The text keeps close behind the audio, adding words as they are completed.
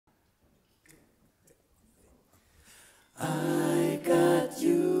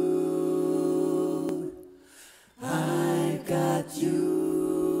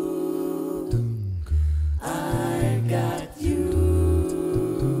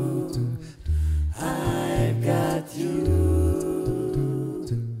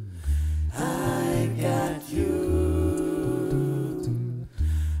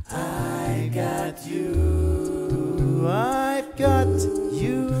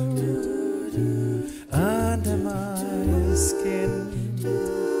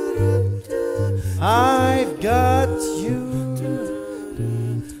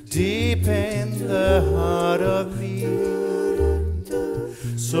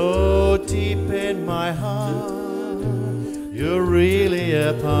so deep in my heart. You're really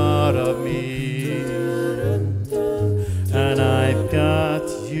a part of me, and I've got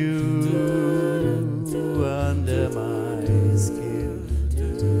you under my skin.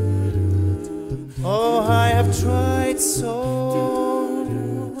 Oh, I have tried so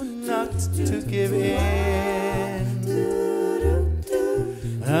not to give in,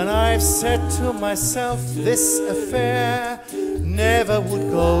 and I've said to myself this affair never would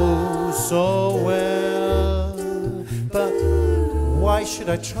go so well. But why should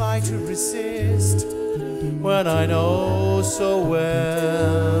I try to resist when I know so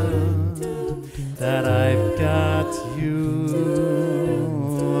well that I've got you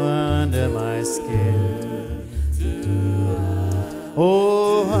under my skin?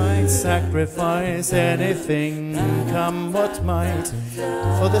 Oh, I'd sacrifice anything, come what might,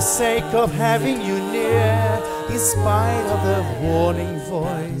 for the sake of having you near, in spite of the warning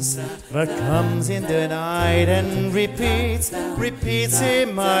voice that comes in the night and repeats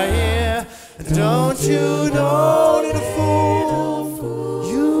in my ear. Don't you know, little fool,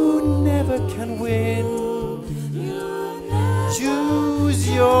 you never can win. Use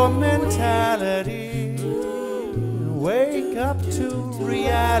your mentality, wake up to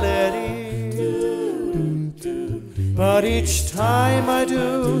reality. But each time I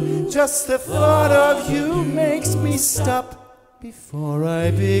do, just the thought of you makes me stop before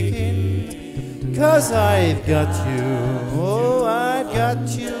I begin. 'Cause I've got you, oh, I've got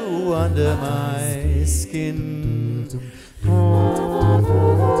you under my skin.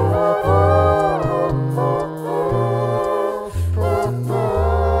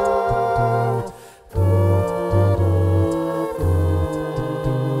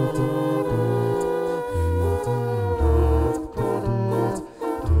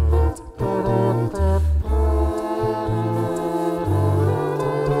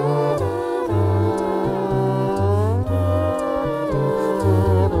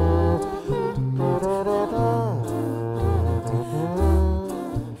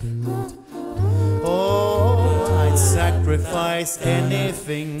 Sacrifice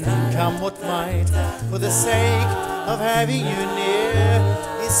anything, come what might, for the sake of having you near,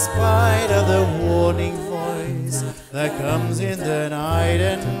 in spite of the warning voice that comes in the night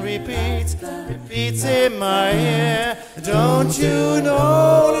and repeats in my ear. Don't you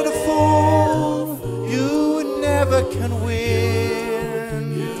know, little fool, you never can win.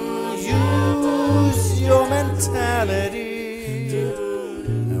 Use your mentality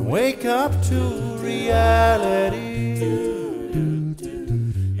and wake up to reality.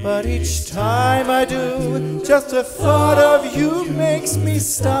 But each time I do, just the thought of you makes me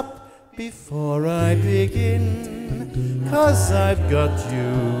stop before I begin. 'Cause I've got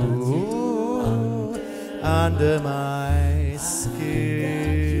you under my skin.